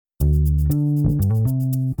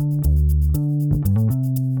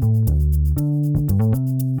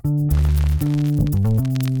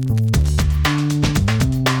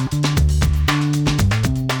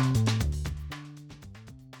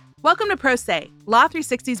to Pro Se, Law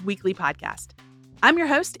 360's weekly podcast. I'm your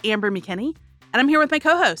host, Amber McKinney, and I'm here with my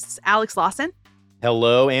co-hosts, Alex Lawson.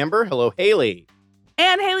 Hello, Amber. Hello, Haley.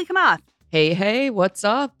 And Haley Kanoth. Hey, what's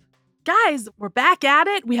up? Guys, we're back at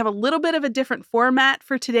it. We have a little bit of a different format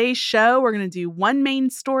for today's show. We're going to do one main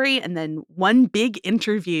story and then one big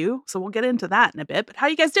interview. So we'll get into that in a bit. But how are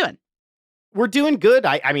you guys doing? We're doing good.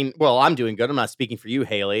 I mean, I'm doing good. I'm not speaking for you,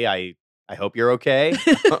 Haley. I hope you're okay.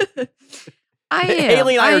 I am.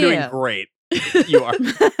 Haley and I are doing great. You are.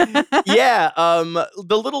 Yeah.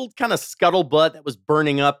 The little kind of scuttlebutt that was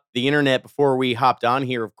burning up the internet before we hopped on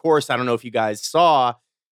here. Of course, I don't know if you guys saw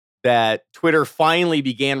that Twitter finally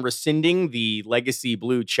began rescinding the legacy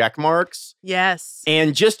blue check marks. Yes.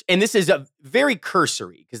 And this is a very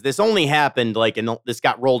cursory because this only happened this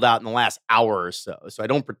got rolled out in the last hour or so. So I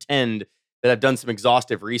don't pretend that I've done some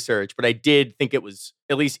exhaustive research, but I did think it was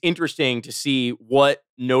at least interesting to see what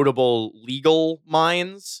notable legal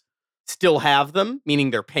minds still have them, meaning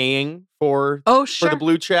they're paying for the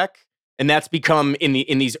blue check. And that's become in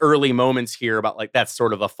these early moments here about that's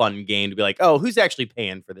sort of a fun game to be like, oh, who's actually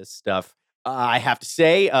paying for this stuff? I have to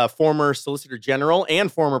say, former Solicitor General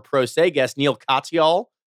and former Pro Se guest Neil Katyal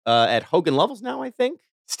at Hogan Levels now, I think,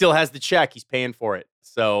 still has the check. He's paying for it.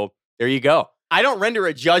 So there you go. I don't render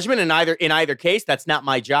a judgment in either case. That's not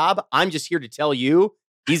my job. I'm just here to tell you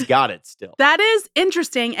he's got it still. That is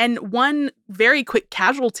interesting. And one very quick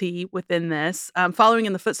casualty within this, following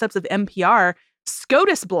in the footsteps of NPR,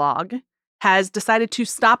 SCOTUS blog has decided to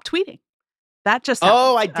stop tweeting. That just happened.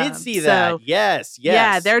 Oh, I did see that. Yes.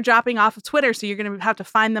 Yeah, they're dropping off of Twitter. So you're going to have to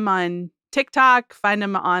find them on TikTok, find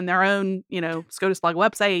them on their own, SCOTUS blog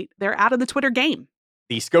website. They're out of the Twitter game.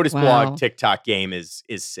 The SCOTUS blog TikTok game is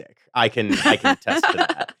sick. I can attest to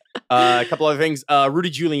that. A couple other things. Rudy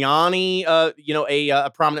Giuliani, a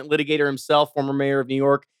prominent litigator himself, former mayor of New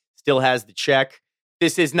York, still has the check.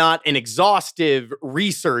 This is not an exhaustive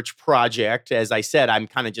research project. As I said, I'm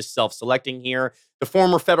kind of just self-selecting here. The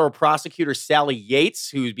former federal prosecutor, Sally Yates,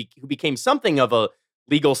 who became something of a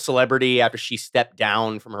legal celebrity after she stepped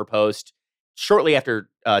down from her post shortly after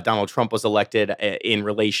Donald Trump was elected in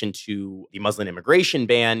relation to the Muslim immigration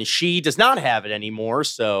ban. She does not have it anymore,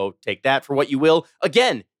 so take that for what you will.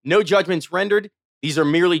 Again, no judgments rendered. These are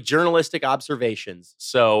merely journalistic observations.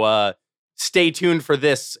 So stay tuned for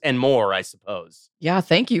this and more, I suppose. Yeah,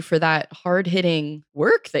 thank you for that hard-hitting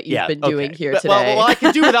work that you've been doing here today. Well, I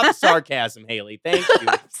can do without the sarcasm, Haley. Thank you.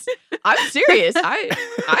 I'm serious.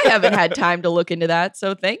 I haven't had time to look into that,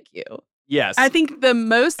 so thank you. Yes. I think the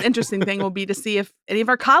most interesting thing will be to see if any of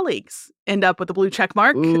our colleagues end up with a blue check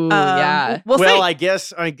mark. Ooh, yeah. We'll see. I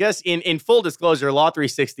guess in full disclosure, Law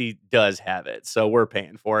 360 does have it. So we're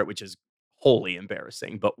paying for it, which is wholly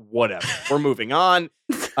embarrassing, but whatever. We're moving on.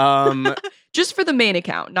 Just for the main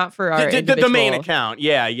account, not for our the main account.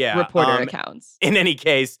 Yeah. Reporter accounts. In any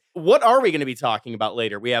case, what are we going to be talking about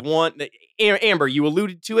later? We have one. Amber, you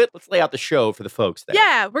alluded to it. Let's lay out the show for the folks there.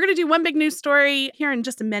 Yeah, we're going to do one big news story here in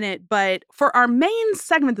just a minute. But for our main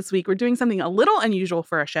segment this week, we're doing something a little unusual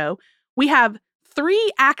for a show. We have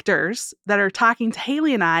 3 actors that are talking to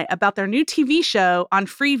Haley and I about their new TV show on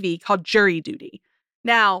Freevee called Jury Duty.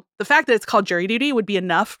 Now, the fact that it's called Jury Duty would be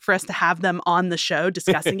enough for us to have them on the show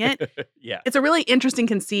discussing it. Yeah. It's a really interesting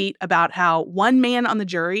conceit about how one man on the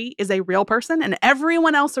jury is a real person and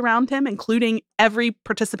everyone else around him, including every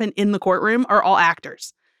participant in the courtroom, are all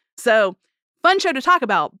actors. So, fun show to talk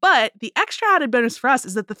about. But the extra added bonus for us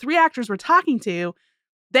is that the 3 actors we're talking to,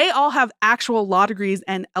 they all have actual law degrees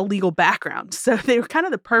and a legal background. So they were kind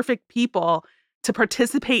of the perfect people to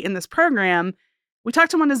participate in this program. We talked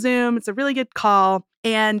to them on a Zoom. It's a really good call.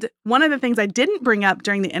 And one of the things I didn't bring up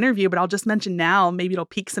during the interview, but I'll just mention now, maybe it'll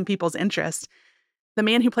pique some people's interest. The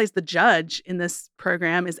man who plays the judge in this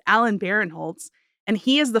program is Alan Barinholtz, and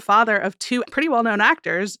he is the father of 2 pretty well-known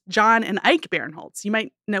actors, John and Ike Barinholtz. You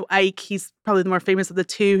might know Ike. He's probably the more famous of the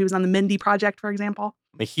 2. He was on the Mindy Project, for example.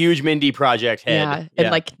 A huge Mindy Project head.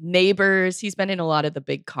 Yeah, and Neighbors. He's been in a lot of the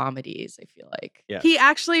big comedies, I feel like. Yeah. He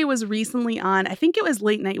actually was recently on, I think it was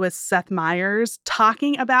Late Night with Seth Meyers,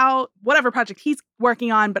 talking about whatever project he's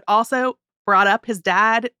working on, but also brought up his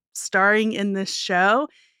dad starring in this show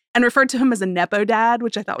and referred to him as a Nepo dad,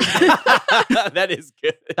 which I thought was good. That is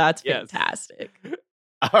good. That's fantastic.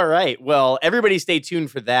 All right. Well, everybody stay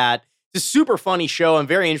tuned for that. It's a super funny show and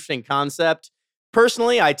very interesting concept.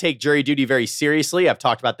 Personally, I take jury duty very seriously. I've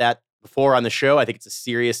talked about that before on the show. I think it's a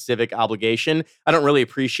serious civic obligation. I don't really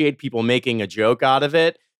appreciate people making a joke out of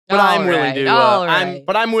it, but I'm willing to.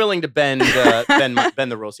 I'm willing to bend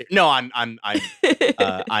the rules here. No,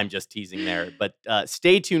 I'm just teasing there. But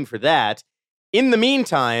stay tuned for that. In the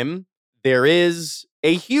meantime, there is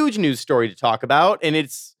a huge news story to talk about, and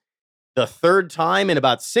it's the third time in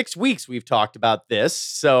about 6 weeks we've talked about this.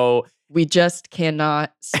 So we just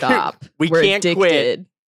cannot stop. We're can't addicted. Quit.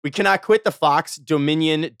 We cannot quit the Fox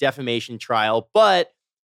Dominion defamation trial. But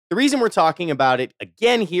the reason we're talking about it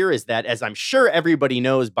again here is that, as I'm sure everybody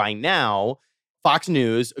knows by now, Fox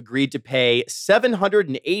News agreed to pay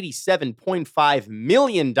 $787.5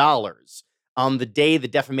 million on the day the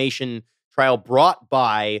defamation trial brought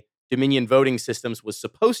by Dominion Voting Systems was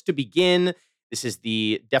supposed to begin. This is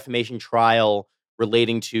the defamation trial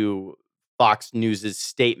relating to Fox News'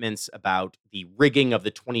 statements about the rigging of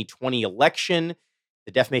the 2020 election.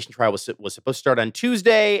 The defamation trial was supposed to start on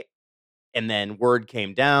Tuesday, and then word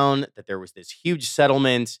came down that there was this huge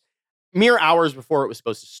settlement mere hours before it was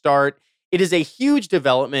supposed to start. It is a huge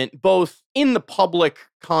development, both in the public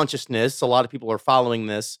consciousness, a lot of people are following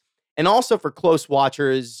this, and also for close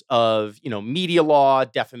watchers of, media law,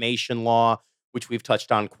 defamation law, which we've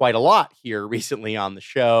touched on quite a lot here recently on the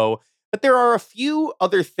show. But there are a few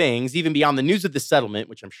other things, even beyond the news of the settlement,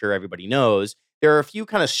 which I'm sure everybody knows. There are a few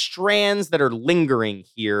kind of strands that are lingering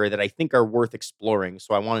here that I think are worth exploring.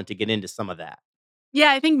 So I wanted to get into some of that.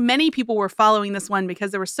 Yeah, I think many people were following this one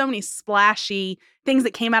because there were so many splashy things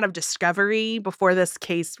that came out of discovery before this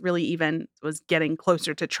case really even was getting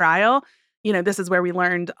closer to trial. This is where we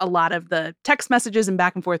learned a lot of the text messages and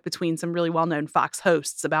back and forth between some really well-known Fox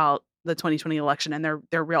hosts about the 2020 election and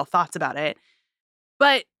their real thoughts about it.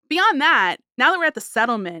 But beyond that, now that we're at the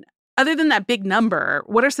settlement, other than that big number,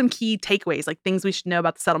 what are some key takeaways, like things we should know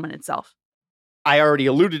about the settlement itself? I already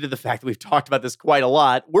alluded to the fact that we've talked about this quite a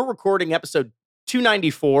lot. We're recording episode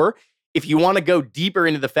 294. If you want to go deeper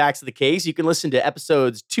into the facts of the case, you can listen to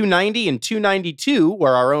episodes 290 and 292,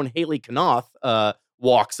 where our own Haley Knopf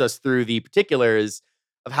walks us through the particulars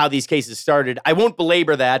of how these cases started. I won't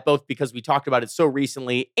belabor that, both because we talked about it so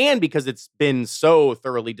recently and because it's been so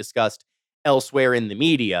thoroughly discussed elsewhere in the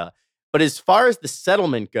media. But as far as the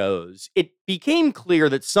settlement goes, it became clear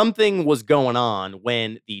that something was going on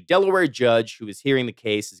when the Delaware judge who was hearing the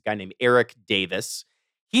case is a guy named Eric Davis.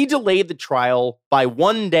 He delayed the trial by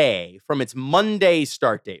 1 day from its Monday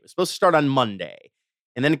start date. It was supposed to start on Monday.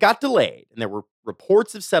 And then it got delayed. And there were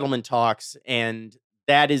reports of settlement talks. And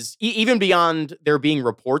that is, even beyond there being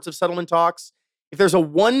reports of settlement talks, if there's a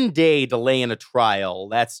 1 day delay in a trial,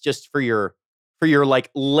 that's just for your like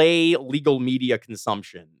lay legal media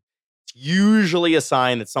consumption. It's usually a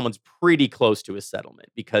sign that someone's pretty close to a settlement,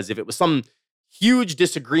 because if it was some huge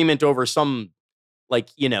disagreement over some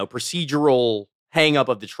procedural hang up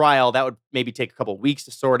of the trial, that would maybe take a couple of weeks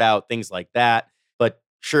to sort out, things like that. But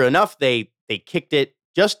sure enough, they kicked it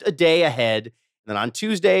just a day ahead. And then on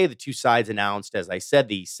Tuesday, the two sides announced, as I said,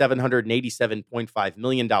 the $787.5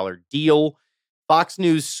 million deal. Fox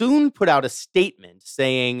News soon put out a statement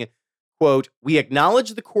saying, quote, "We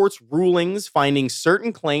acknowledge the court's rulings finding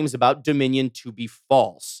certain claims about Dominion to be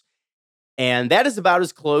false." And that is about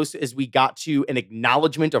as close as we got to an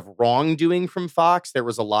acknowledgement of wrongdoing from Fox. There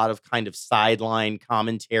was a lot of kind of sideline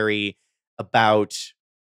commentary about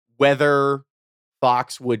whether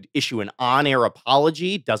Fox would issue an on-air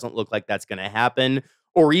apology. Doesn't look like that's going to happen,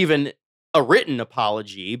 or even a written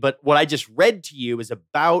apology. But what I just read to you is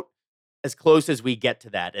about as close as we get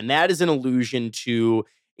to that. And that is an allusion to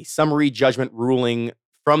a summary judgment ruling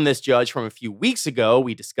from this judge from a few weeks ago.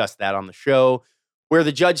 We discussed that on the show, where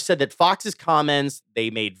the judge said that Fox's comments,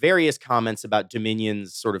 they made various comments about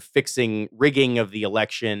Dominion's sort of rigging of the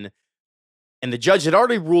election. And the judge had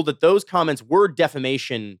already ruled that those comments were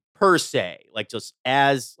defamation per se, just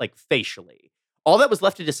as facially. All that was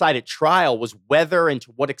left to decide at trial was whether and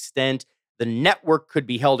to what extent the network could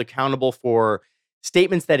be held accountable for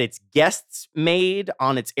statements that its guests made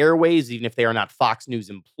on its airwaves, even if they are not Fox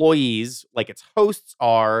News employees like its hosts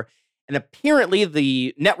are. And apparently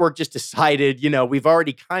the network just decided, we've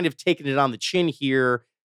already kind of taken it on the chin here.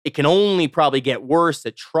 It can only probably get worse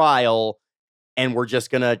at trial, and we're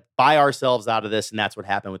just going to buy ourselves out of this. And that's what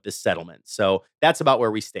happened with this settlement. So that's about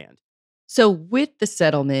where we stand. So with the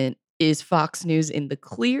settlement, is Fox News in the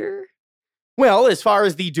clear? Well, as far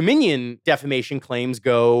as the Dominion defamation claims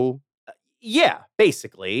go, yeah,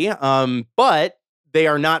 basically. But they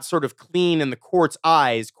are not sort of clean in the court's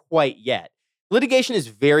eyes quite yet. Litigation is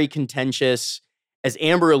very contentious. As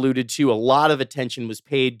Amber alluded to, a lot of attention was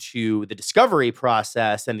paid to the discovery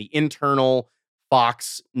process and the internal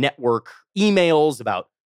Fox network emails about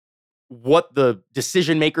what the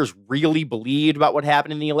decision makers really believed about what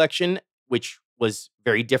happened in the election, which was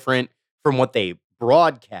very different from what they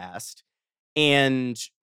broadcast. And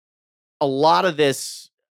a lot of this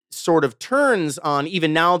sort of turns on,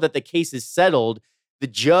 even now that the case is settled, the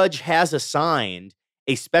judge has assigned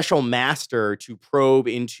a special master to probe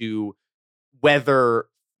into whether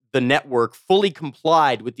the network fully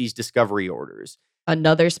complied with these discovery orders.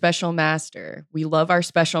 Another special master. We love our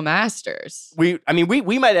special masters. We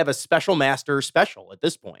might have a special master special at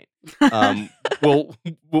this point.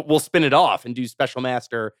 We'll spin it off and do special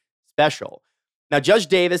master special. Now, Judge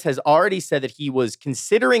Davis has already said that he was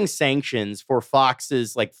considering sanctions for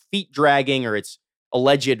Fox's feet dragging or its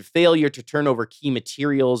alleged failure to turn over key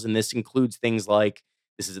materials, and this includes things like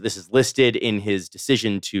this is listed in his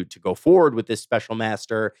decision to go forward with this special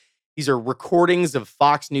master. These are recordings of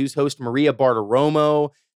Fox News host Maria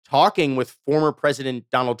Bartiromo talking with former President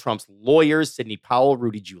Donald Trump's lawyers, Sidney Powell,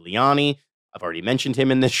 Rudy Giuliani. I've already mentioned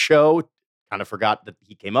him in this show. Kind of forgot that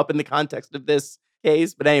he came up in the context of this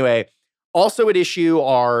case. But anyway, also at issue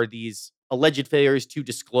are these alleged failures to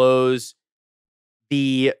disclose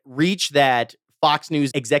the reach that Fox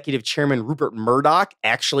News executive chairman Rupert Murdoch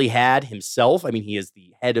actually had himself. I mean, he is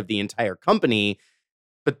the head of the entire company.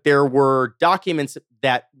 But there were documents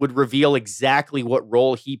that would reveal exactly what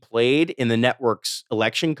role he played in the network's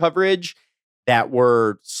election coverage that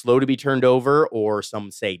were slow to be turned over, or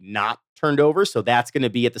some say not turned over. So that's going to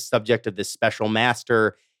be at the subject of this special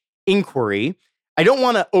master inquiry. I don't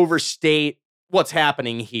want to overstate what's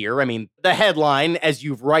happening here. I mean, the headline, as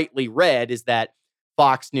you've rightly read, is that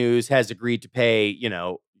Fox News has agreed to pay,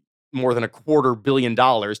 more than $250 million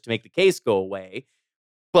to make the case go away.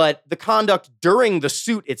 But the conduct during the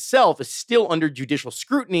suit itself is still under judicial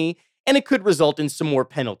scrutiny, and it could result in some more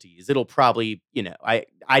penalties. It'll probably,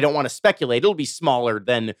 I don't want to speculate. It'll be smaller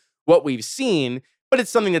than what we've seen, but it's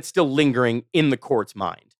something that's still lingering in the court's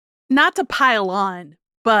mind. Not to pile on,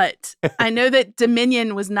 but I know that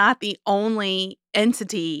Dominion was not the only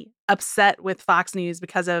entity upset with Fox News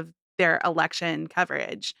because of their election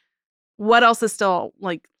coverage. What else is still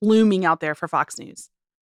looming out there for Fox News?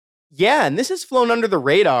 Yeah, and this has flown under the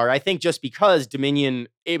radar, I think, just because Dominion,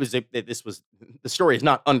 the story is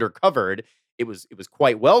not undercovered. It was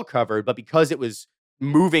quite well covered, but because it was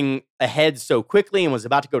moving ahead so quickly and was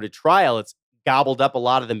about to go to trial, it's gobbled up a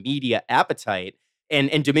lot of the media appetite.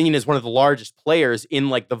 And Dominion is one of the largest players in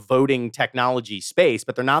the voting technology space,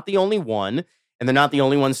 but they're not the only one, and they're not the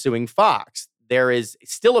only one suing Fox. There is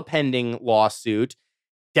still a pending lawsuit,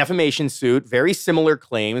 defamation suit, very similar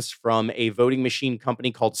claims from a voting machine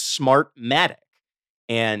company called Smartmatic.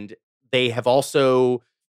 And they have also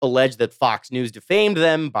alleged that Fox News defamed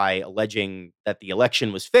them by alleging that the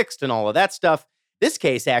election was fixed and all of that stuff. This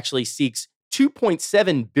case actually seeks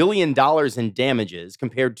 $2.7 billion in damages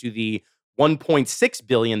compared to the $1.6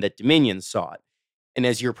 billion that Dominion sought. And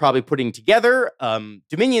as you're probably putting together,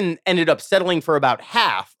 Dominion ended up settling for about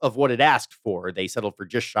half of what it asked for. They settled for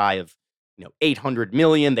just shy of $800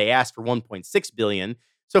 million. They asked for $1.6 billion.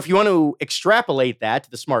 So if you want to extrapolate that to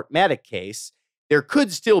the Smartmatic case, there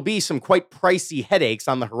could still be some quite pricey headaches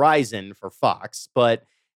on the horizon for Fox, but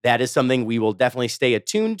that is something we will definitely stay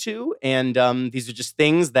attuned to. And these are just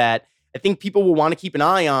things that I think people will want to keep an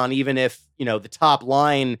eye on, even if, the top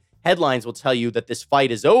line headlines will tell you that this fight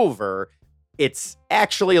is over. It's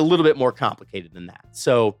actually a little bit more complicated than that.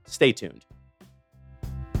 So stay tuned.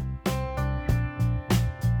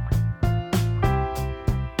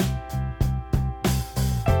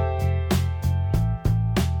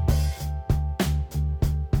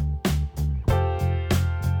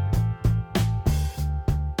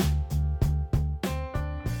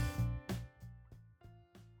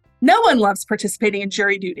 No one loves participating in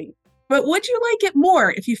jury duty, but would you like it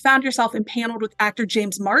more if you found yourself impaneled with actor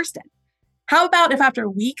James Marsden? How about if after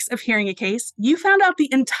weeks of hearing a case, you found out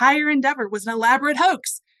the entire endeavor was an elaborate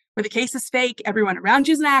hoax, where the case is fake, everyone around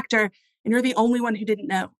you is an actor, and you're the only one who didn't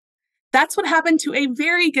know? That's what happened to a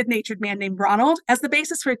very good-natured man named Ronald as the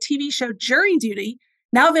basis for a TV show, Jury Duty,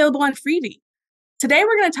 now available on Freevee. Today,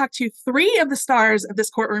 we're going to talk to three of the stars of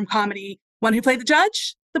this courtroom comedy, one who played the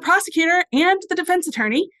judge, the prosecutor, and the defense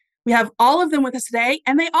attorney. We have all of them with us today,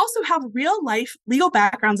 and they also have real-life legal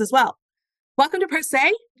backgrounds as well. Welcome to Per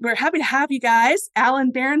Se. We're happy to have you guys,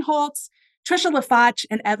 Alan Barinholtz, Trisha Lafoch,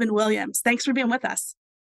 and Evan Williams. Thanks for being with us.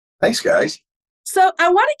 Thanks, guys. So I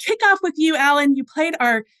want to kick off with you, Alan. You played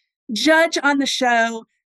our judge on the show,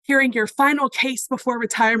 hearing your final case before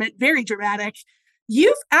retirement. Very dramatic.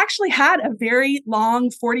 You've actually had a very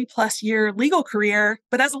long 40-plus year legal career,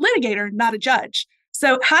 but as a litigator, not a judge.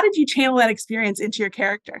 So how did you channel that experience into your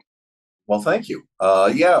character? Well, thank you.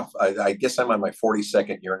 I guess I'm on my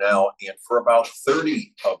 42nd year now. And for about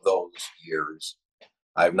 30 of those years,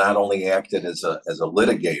 I've not only acted as a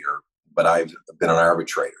litigator, but I've been an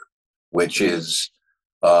arbitrator, which is,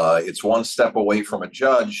 it's one step away from a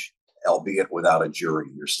judge, albeit without a jury.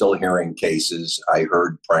 You're still hearing cases. I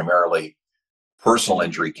heard primarily personal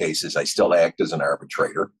injury cases. I still act as an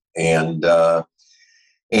arbitrator. And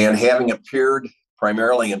And having appeared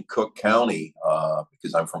primarily in Cook County,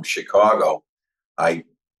 because I'm from Chicago, I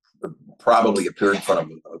probably appeared in front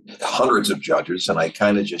of hundreds of judges, and I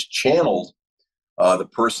kind of just channeled the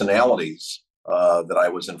personalities that I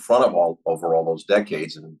was in front of over all those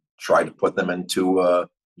decades and tried to put them into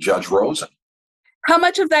Judge Rosen. How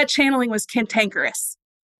much of that channeling was cantankerous?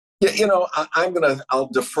 Yeah, I'll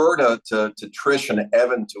defer to Trish and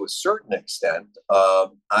Evan to a certain extent.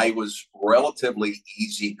 I was relatively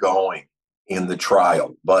easygoing in the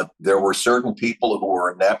trial, but there were certain people who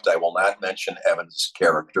were inept. I will not mention Evan's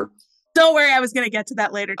character. Don't worry, I was going to get to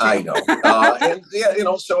that later too. I know. And yeah,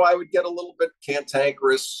 so I would get a little bit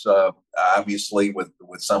cantankerous, obviously, with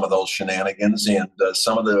some of those shenanigans. And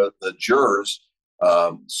some of the jurors,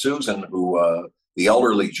 Susan, who the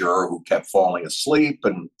elderly juror who kept falling asleep,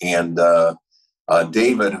 and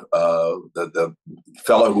David, the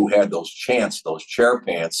fellow who had those chair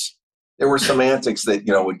pants. There were some antics that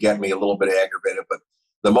would get me a little bit aggravated, but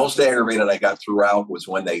the most aggravated I got throughout was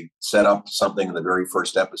when they set up something in the very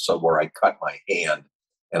first episode where I cut my hand,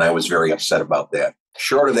 and I was very upset about that.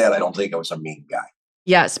 Short of that, I don't think I was a mean guy.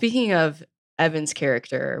 Yeah, speaking of Evan's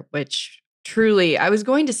character, which truly, I was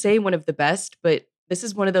going to say one of the best, but this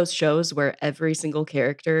is one of those shows where every single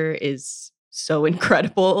character is so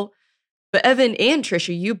incredible. But Evan and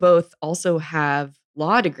Trisha, you both also have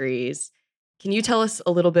law degrees. Can you tell us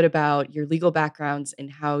a little bit about your legal backgrounds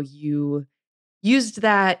and how you used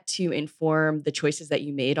that to inform the choices that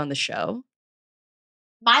you made on the show?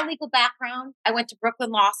 My legal background, I went to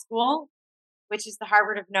Brooklyn Law School, which is the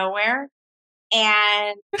Harvard of nowhere.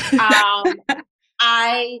 And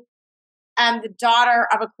I am the daughter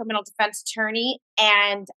of a criminal defense attorney,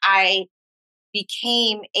 and I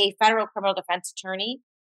became a federal criminal defense attorney.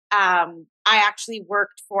 I actually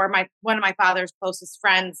worked for one of my father's closest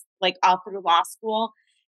friends, like all through law school.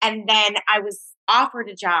 And then I was offered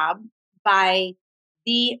a job by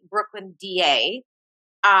the Brooklyn DA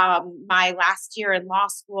my last year in law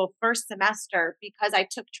school, first semester, because I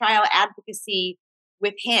took trial advocacy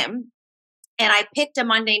with him. And I picked a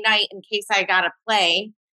Monday night in case I got a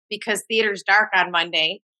play, because theater's dark on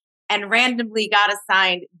Monday, and randomly got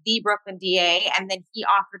assigned the Brooklyn DA. And then he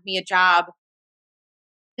offered me a job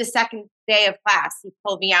the second day of class. He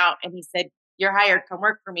pulled me out and he said, "You're hired, come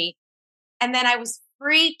work for me." And then I was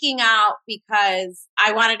freaking out because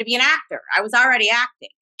I wanted to be an actor. I was already acting.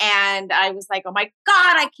 And I was like, oh my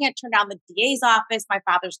God, I can't turn down the DA's office. My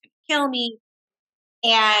father's going to kill me.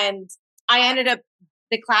 And I ended up,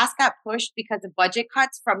 the class got pushed because of budget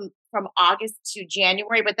cuts from August to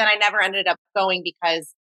January. But then I never ended up going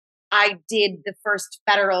because I did the first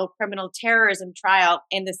federal criminal terrorism trial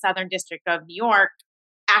in the Southern District of New York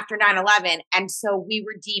after 9/11. And so we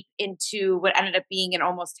were deep into what ended up being an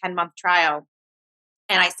almost 10-month trial.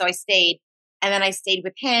 And so I stayed. And then I stayed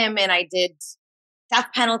with him, and I did death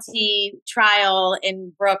penalty trial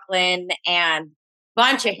in Brooklyn and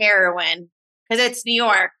bunch of heroin, because it's New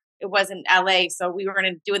York. It wasn't LA. So we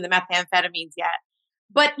weren't doing the methamphetamines yet.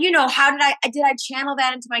 But, how did I channel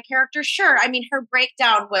that into my character? Sure. I mean, her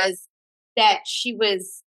breakdown was that she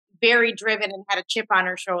was very driven and had a chip on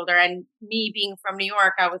her shoulder. And me being from New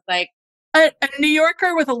York, I was like, a New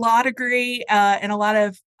Yorker with a law degree and a lot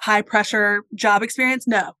of high pressure job experience.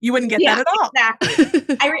 No, you wouldn't get that at all.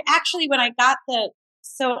 Exactly. Actually, when I got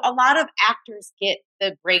so a lot of actors get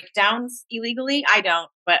the breakdowns illegally. I don't,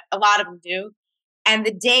 but a lot of them do. And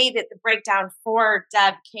the day that the breakdown for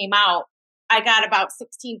Deb came out, I got about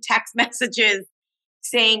 16 text messages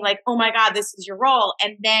saying like, "Oh my God, this is your role."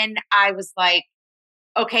 And then I was like,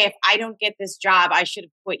 okay, if I don't get this job, I should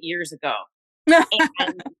have quit years ago.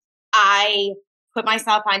 And I put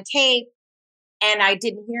myself on tape, and I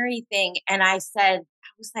didn't hear anything. And I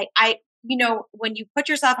was like, when you put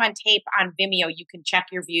yourself on tape on Vimeo, you can check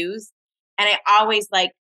your views. And I always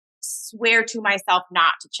swear to myself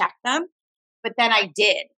not to check them. But then I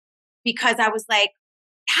did, because I was like,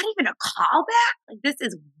 not even a callback? This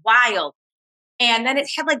is wild. And then it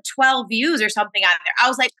had 12 views or something on there. I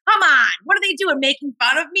was like, come on, what are they doing? Making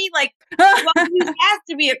fun of me? 12 views has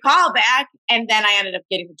to be a callback. And then I ended up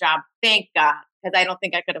getting the job. Thank God, because I don't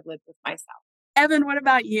think I could have lived with myself. Evan, what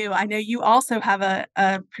about you? I know you also have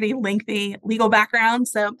a pretty lengthy legal background.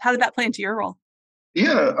 So how did that play into your role?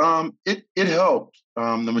 Yeah, it helped.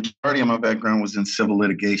 The majority of my background was in civil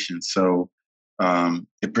litigation. So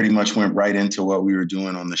it pretty much went right into what we were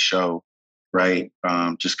doing on the show, right?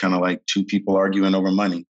 Just kind of like two people arguing over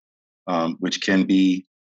money, which can be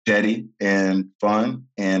petty and fun.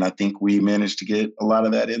 And I think we managed to get a lot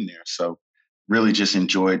of that in there. So really just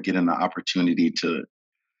enjoyed getting the opportunity to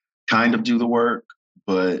kind of do the work,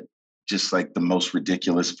 but just like the most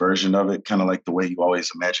ridiculous version of it, kind of like the way you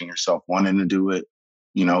always imagine yourself wanting to do it,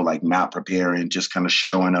 like not preparing, just kind of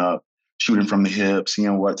showing up, shooting from the hip,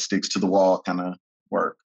 seeing what sticks to the wall kind of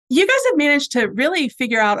work. You guys have managed to really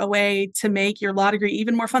figure out a way to make your law degree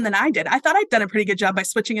even more fun than I did. I thought I'd done a pretty good job by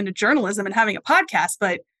switching into journalism and having a podcast,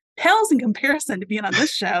 but pales in comparison to being on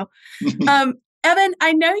this show. Evan,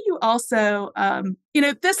 I know you also,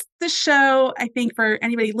 this show, I think for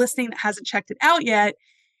anybody listening that hasn't checked it out yet,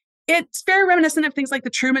 it's very reminiscent of things like The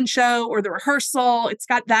Truman Show or The Rehearsal. It's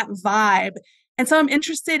got that vibe. And so I'm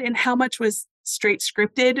interested in how much was straight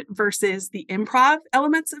scripted versus the improv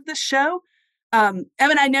elements of this show. Evan,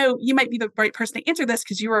 I know you might be the right person to answer this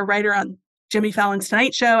because you were a writer on Jimmy Fallon's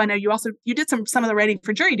Tonight Show. I know you did some of the writing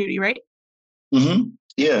for Jury Duty, right? Mm-hmm.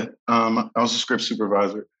 Yeah. I was a script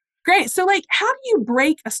supervisor. Great. So how do you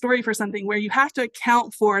break a story for something where you have to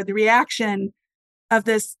account for the reaction of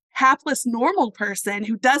this hapless normal person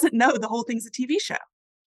who doesn't know the whole thing's a TV show?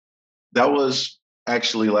 That was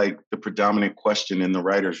actually the predominant question in the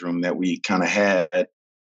writer's room that we kind of had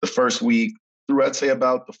the first week through, I'd say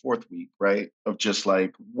about the fourth week, right? Of just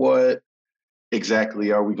what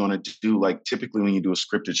exactly are we going to do? Typically when you do a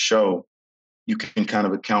scripted show, you can kind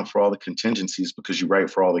of account for all the contingencies because you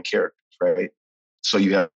write for all the characters, right? So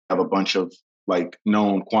you have a bunch of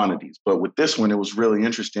known quantities. But with this one, it was really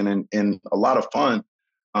interesting and a lot of fun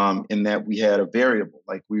in that we had a variable.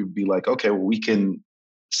 We would be okay, well, we can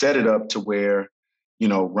set it up to where,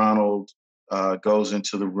 Ronald goes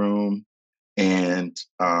into the room and,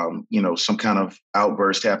 some kind of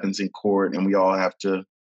outburst happens in court and we all have to,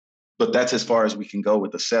 but that's as far as we can go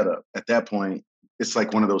with the setup. At that point, it's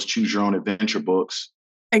one of those choose your own adventure books.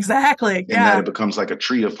 Exactly. And that it becomes a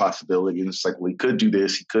tree of possibility. And it's well, he could do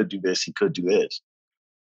this, he could do this, he could do this.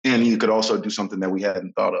 And he could also do something that we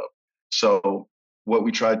hadn't thought of. So what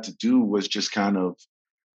we tried to do was just kind of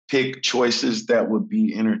pick choices that would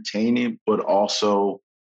be entertaining, but also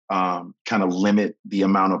kind of limit the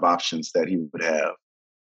amount of options that he would have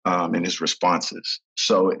in his responses.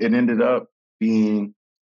 So it ended up being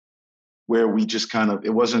where we just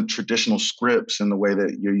it wasn't traditional scripts in the way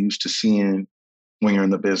that you're used to seeing when you're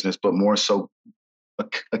in the business, but more so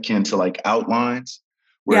akin to outlines,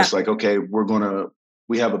 where it's okay,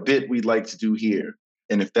 we have a bit we'd like to do here.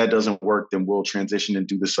 And if that doesn't work, then we'll transition and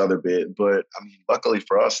do this other bit. But luckily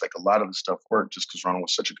for us, a lot of the stuff worked just because Ronald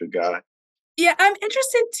was such a good guy. Yeah, I'm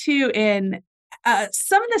interested too in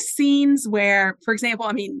some of the scenes where, for example,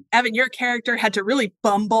 Evan, your character had to really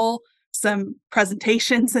bumble some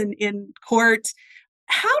presentations in court.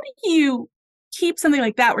 How do you keep something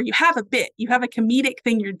like that where you have a bit, you have a comedic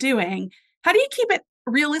thing you're doing? How do you keep it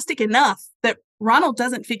realistic enough that Ronald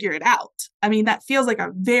doesn't figure it out? That feels like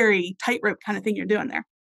a very tightrope kind of thing you're doing there.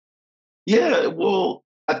 Yeah, well,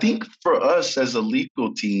 I think for us as a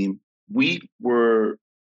legal team, we were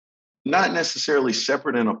not necessarily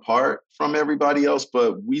separate and apart from everybody else,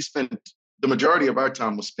 but we spent the majority of our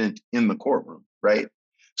time was spent in the courtroom, right?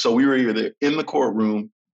 So we were either in the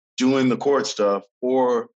courtroom doing the court stuff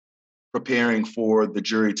or preparing for the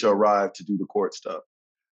jury to arrive to do the court stuff.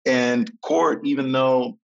 And court, even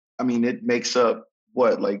though, it makes up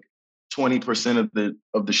 20%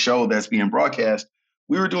 of the show that's being broadcast,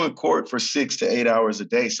 we were doing court for 6 to 8 hours a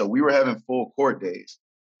day. So we were having full court days.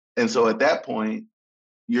 And so at that point,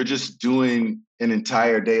 you're just doing an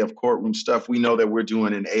entire day of courtroom stuff. We know that we're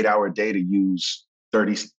doing an 8-hour day to use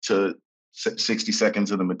 30 to 60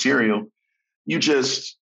 seconds of the material. You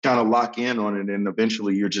just kind of lock in on it and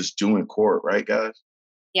eventually you're just doing court, right, guys?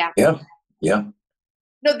 Yeah. Yeah.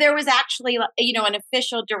 No, there was actually, an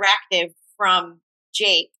official directive from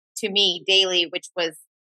Jake to me daily, which was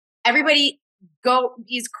everybody go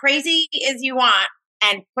as crazy as you want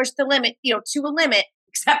and push the limit, to a limit,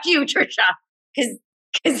 except you, Trisha, because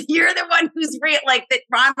you're the one who's real, that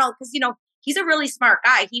Ronald, because, he's a really smart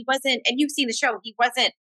guy. He wasn't, and you've seen the show,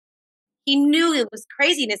 he knew it was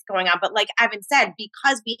craziness going on. But like Evan said,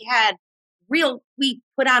 because we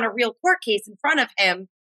put on a real court case in front of him,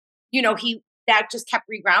 that just kept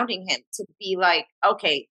regrounding him to be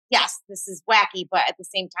okay, yes, this is wacky, but at the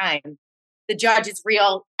same time, the judge is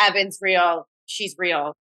real, Evan's real, she's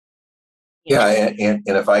real. Yeah, and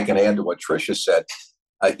if I can add to what Trisha said,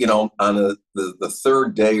 on the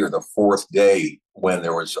third day or the fourth day, when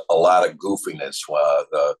there was a lot of goofiness,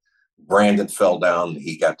 Brandon fell down,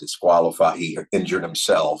 he got disqualified, he injured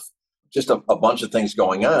himself, just a bunch of things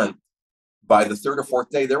going on. By the third or fourth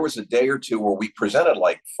day, there was a day or two where we presented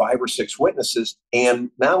 5 or 6 witnesses, and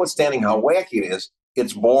notwithstanding how wacky it is,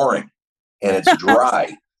 it's boring and it's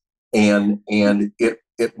dry. and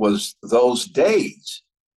it was those days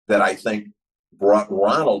that I think brought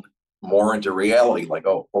Ronald more into reality.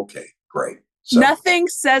 Oh, okay, great. So, nothing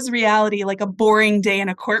says reality like a boring day in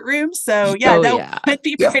a courtroom. So yeah, Oh, that yeah. would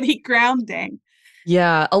be Yeah. pretty grounding.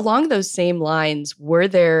 Yeah. Along those same lines, were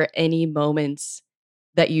there any moments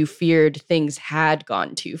that you feared things had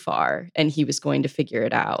gone too far and he was going to figure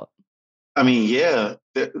it out? I mean, yeah,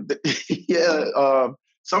 yeah.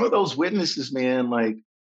 Some of those witnesses, man, like,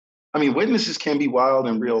 I mean, witnesses can be wild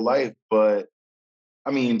in real life, but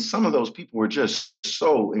I mean, some of those people were just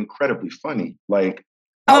so incredibly funny. Like,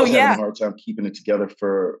 I Oh was having a yeah. hard time keeping it together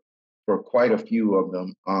for quite a few of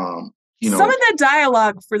them. Some of the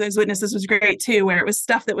dialogue for those witnesses was great too, where it was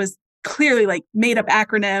stuff that was clearly like made up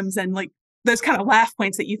acronyms and like those kind of laugh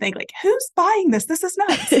points that you think like, who's buying this? This is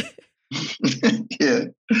nuts. yeah,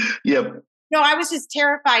 yeah. No, I was just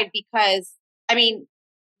terrified because, I mean,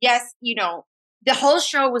 yes, the whole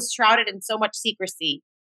show was shrouded in so much secrecy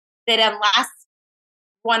that unless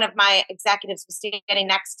one of my executives was standing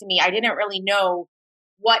next to me, I didn't really know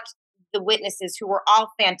what the witnesses, who were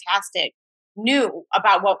all fantastic, knew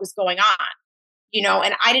about what was going on.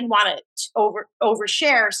 And I didn't want to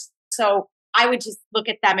overshare. So I would just look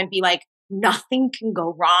at them and be like, nothing can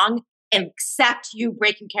go wrong except you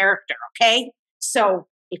breaking character. Okay. So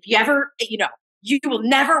if you ever, you will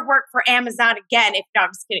never work for Amazon again. No, I'm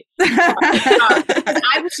just kidding.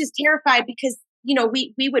 I was just terrified because,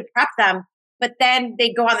 we would prep them, but then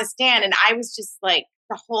they'd go on the stand and I was just like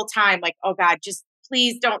the whole time, like, oh God, just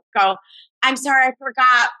please don't go. I'm sorry, I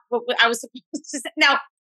forgot what I was supposed to say. Now,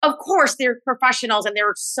 of course, they're professionals and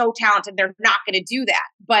they're so talented. They're not going to do that.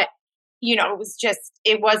 But,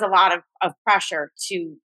 it was a lot of pressure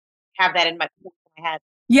to have that in my head.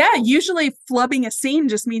 Yeah, usually flubbing a scene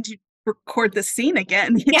just means you record the scene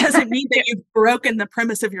again. It doesn't mean that you've broken the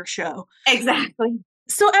premise of your show. Exactly.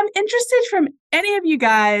 So I'm interested from any of you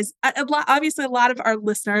guys, obviously a lot of our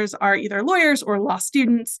listeners are either lawyers or law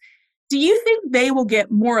students. Do you think they will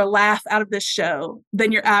get more a laugh out of this show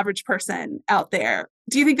than your average person out there?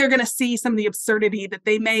 Do you think they're going to see some of the absurdity that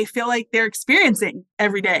they may feel like they're experiencing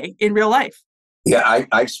every day in real life? Yeah,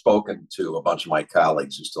 I've spoken to a bunch of my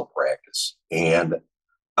colleagues who still practice, and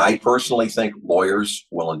I personally think lawyers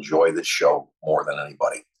will enjoy this show more than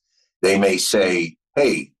anybody. They may say,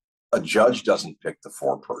 hey, a judge doesn't pick the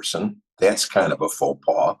foreperson. That's kind of a faux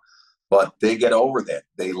pas, but they get over that.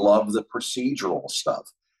 They love the procedural stuff.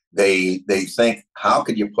 They think, how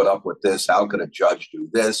could you put up with this? How could a judge do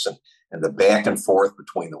this? And the back and forth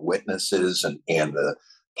between the witnesses and the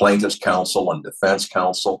plaintiff's counsel and defense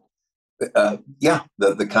counsel.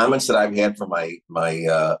 The comments that I've had from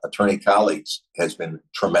my attorney colleagues has been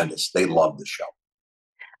tremendous. They love the show.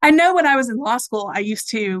 I know when I was in law school, I used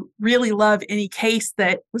to really love any case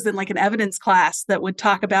that was in like an evidence class that would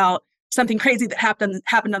talk about something crazy that happened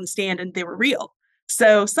on the stand and they were real.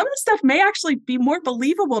 So some of the stuff may actually be more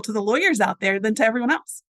believable to the lawyers out there than to everyone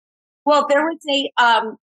else. Well, there was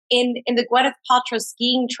in the Gwyneth Paltrow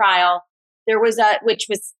skiing trial, there was which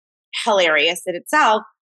was hilarious in itself.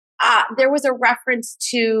 There was a reference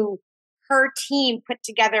to her team put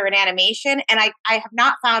together an animation, and I have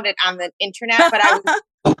not found it on the internet, but I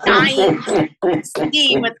was dying to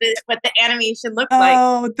see what the animation looked like.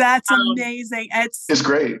 Oh, that's amazing! It's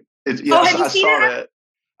great. Have you seen it?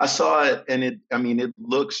 I saw it, and it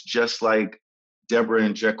looks just like Deborah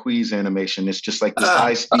and Jacquees animation. It's just like this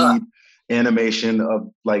high speed animation of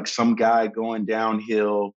like some guy going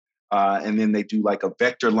downhill. And then they do like a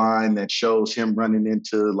vector line that shows him running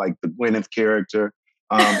into like the Gwyneth character.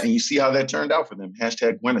 And you see how that turned out for them.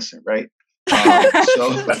 Hashtag Gwynnison, right?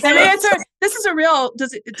 This is a real,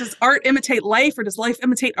 does art imitate life or does life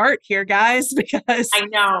imitate art here, guys? Because I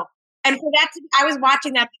know. And for that, I was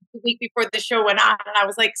watching that the week before the show went on and I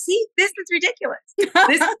was like, see, this is ridiculous.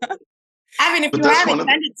 Evan, if you haven't, send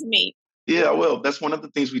it to me. Yeah, well, that's one of the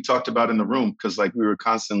things we talked about in the room because like we were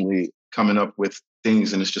constantly coming up with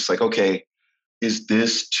things and it's just like, okay, is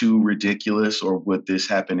this too ridiculous or would this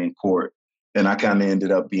happen in court? And I kind of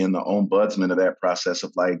ended up being the ombudsman of that process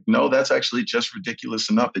of like, no, that's actually just ridiculous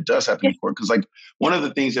enough. It does happen in court. Because like one of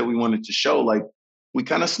the things that we wanted to show, like we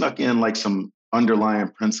kind of snuck in like some underlying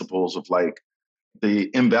principles of like the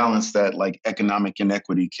imbalance that like economic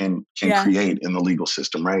inequity can create in the legal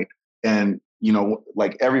system, right? And,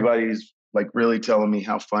 like everybody's like really telling me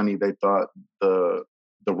how funny they thought the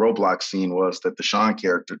Roblox scene was that the Sean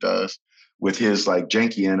character does with his like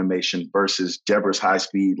janky animation versus Deborah's high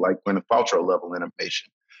speed, like Gwyneth Paltrow level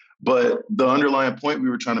animation. But the underlying point we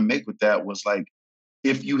were trying to make with that was like,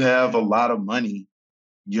 if you have a lot of money,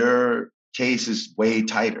 your case is way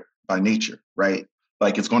tighter by nature, right?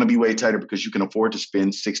 Like it's going to be way tighter because you can afford to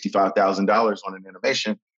spend $65,000 on an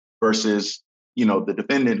animation versus, the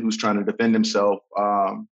defendant who's trying to defend himself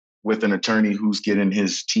with an attorney who's getting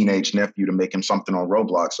his teenage nephew to make him something on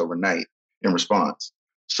Roblox overnight in response.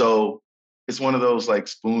 So it's one of those like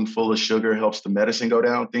spoonful of sugar helps the medicine go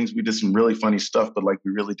down things. We did some really funny stuff, but like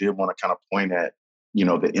we really did want to kind of point at,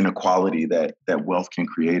 the inequality that wealth can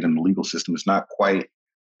create in the legal system. It's not quite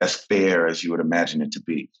as fair as you would imagine it to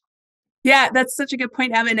be. Yeah, that's such a good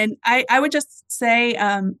point, Evan. And I would just say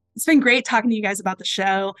it's been great talking to you guys about the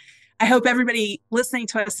show. I hope everybody listening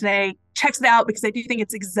to us today checks it out because I do think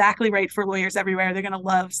it's exactly right for lawyers everywhere. They're going to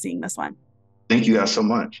love seeing this one. Thank you guys so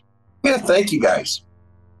much. Yeah, thank you guys.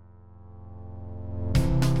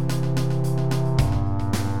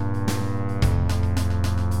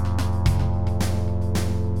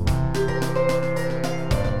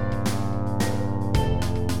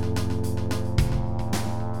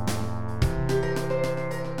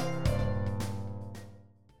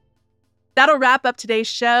 That'll wrap up today's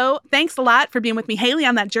show. Thanks a lot for being with me, Haley,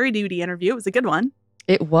 on that jury duty interview. It was a good one.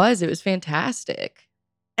 It was fantastic.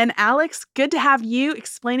 And Alex, good to have you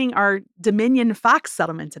explaining our Dominion Fox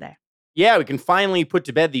settlement today. Yeah, we can finally put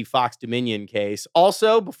to bed the Fox Dominion case.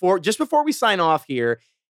 Also, before we sign off here,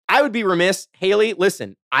 I would be remiss. Haley,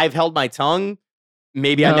 listen, I've held my tongue.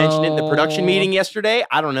 Maybe I mentioned it in the production meeting yesterday.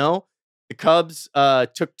 I don't know. The Cubs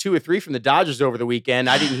took 2 or 3 from the Dodgers over the weekend.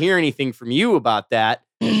 I didn't hear anything from you about that.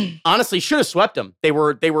 Honestly, should have swept them. They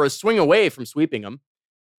were a swing away from sweeping them.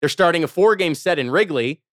 They're starting a 4-game set in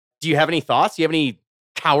Wrigley. Do you have any thoughts? Do you have any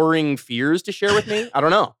cowering fears to share with me? I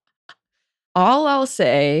don't know. All I'll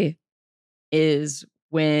say is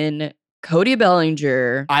when Cody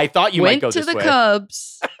Bellinger I thought you might went go to this the way.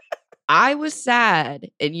 Cubs, I was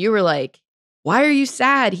sad. And you were like, why are you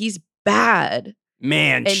sad? He's bad.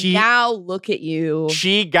 Man, And now look at you.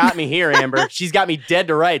 She got me here, Amber. She's got me dead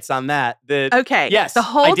to rights on that. Okay. Yes. The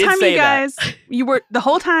whole time the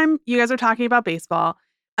whole time you guys were talking about baseball,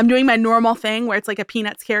 I'm doing my normal thing where it's like a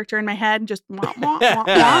Peanuts character in my head, just wah, wah, wah,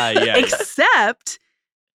 wah. Yeah. Except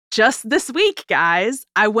just this week, guys,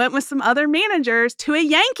 I went with some other managers to a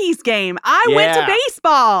Yankees game. I went to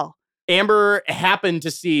baseball. Amber happened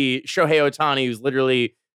to see Shohei Ohtani, who's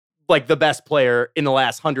literally like the best player in the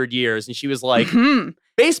last 100 years. And she was like,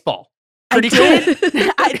 baseball. Pretty cool.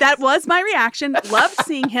 That was my reaction. Loved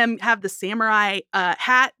seeing him have the samurai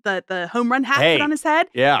hat, the home run hat put on his head.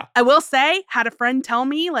 Yeah. I will say, had a friend tell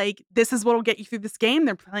me, like, this is what will get you through this game.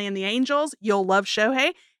 They're playing the Angels. You'll love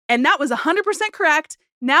Shohei. And that was 100% correct.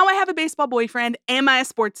 Now I have a baseball boyfriend. Am I a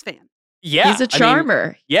sports fan? Yeah. He's a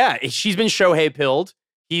charmer. She's been Shohei pilled.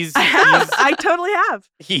 I totally have.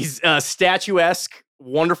 He's statuesque.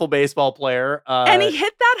 Wonderful baseball player. And he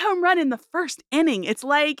hit that home run in the first inning. It's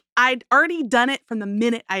like I'd already done it from the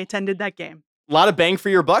minute I attended that game. A lot of bang for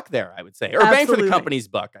your buck there, I would say. Or bang for the company's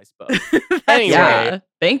buck, I suppose. Anyway. Yeah.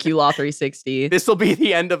 Thank you, Law 360. This will be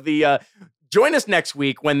the end of the... join us next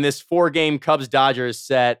week when this 4-game Cubs-Dodgers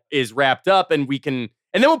set is wrapped up and we can...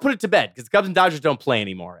 And then we'll put it to bed because Cubs and Dodgers don't play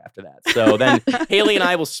anymore after that. So then Haley and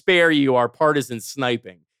I will spare you our partisan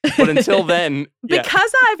sniping. But until then,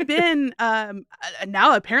 because I've been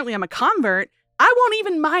now apparently I'm a convert, I won't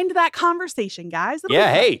even mind that conversation, guys.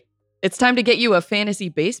 Hey, it's time to get you a fantasy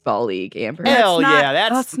baseball league, Amber.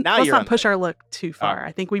 Let's not push our luck too far.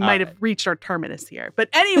 I think we might have reached our terminus here. But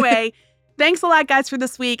anyway, thanks a lot, guys, for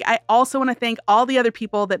this week. I also want to thank all the other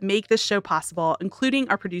people that make this show possible, including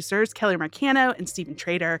our producers, Kelly Marcano and Stephen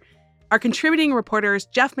Trader, our contributing reporters,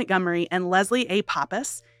 Jeff Montgomery and Leslie A.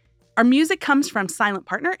 Pappas. Our music comes from Silent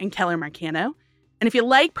Partner and Keller Marcano. And if you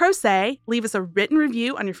like Pro Se, leave us a written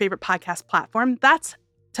review on your favorite podcast platform. That's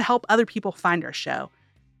to help other people find our show.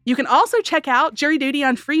 You can also check out Jury Duty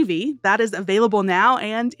on Freevee. That is available now,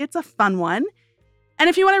 and it's a fun one. And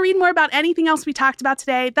if you want to read more about anything else we talked about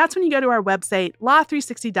today, that's when you go to our website,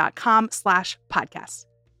 law360.com/podcast.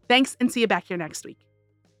 Thanks, and see you back here next week.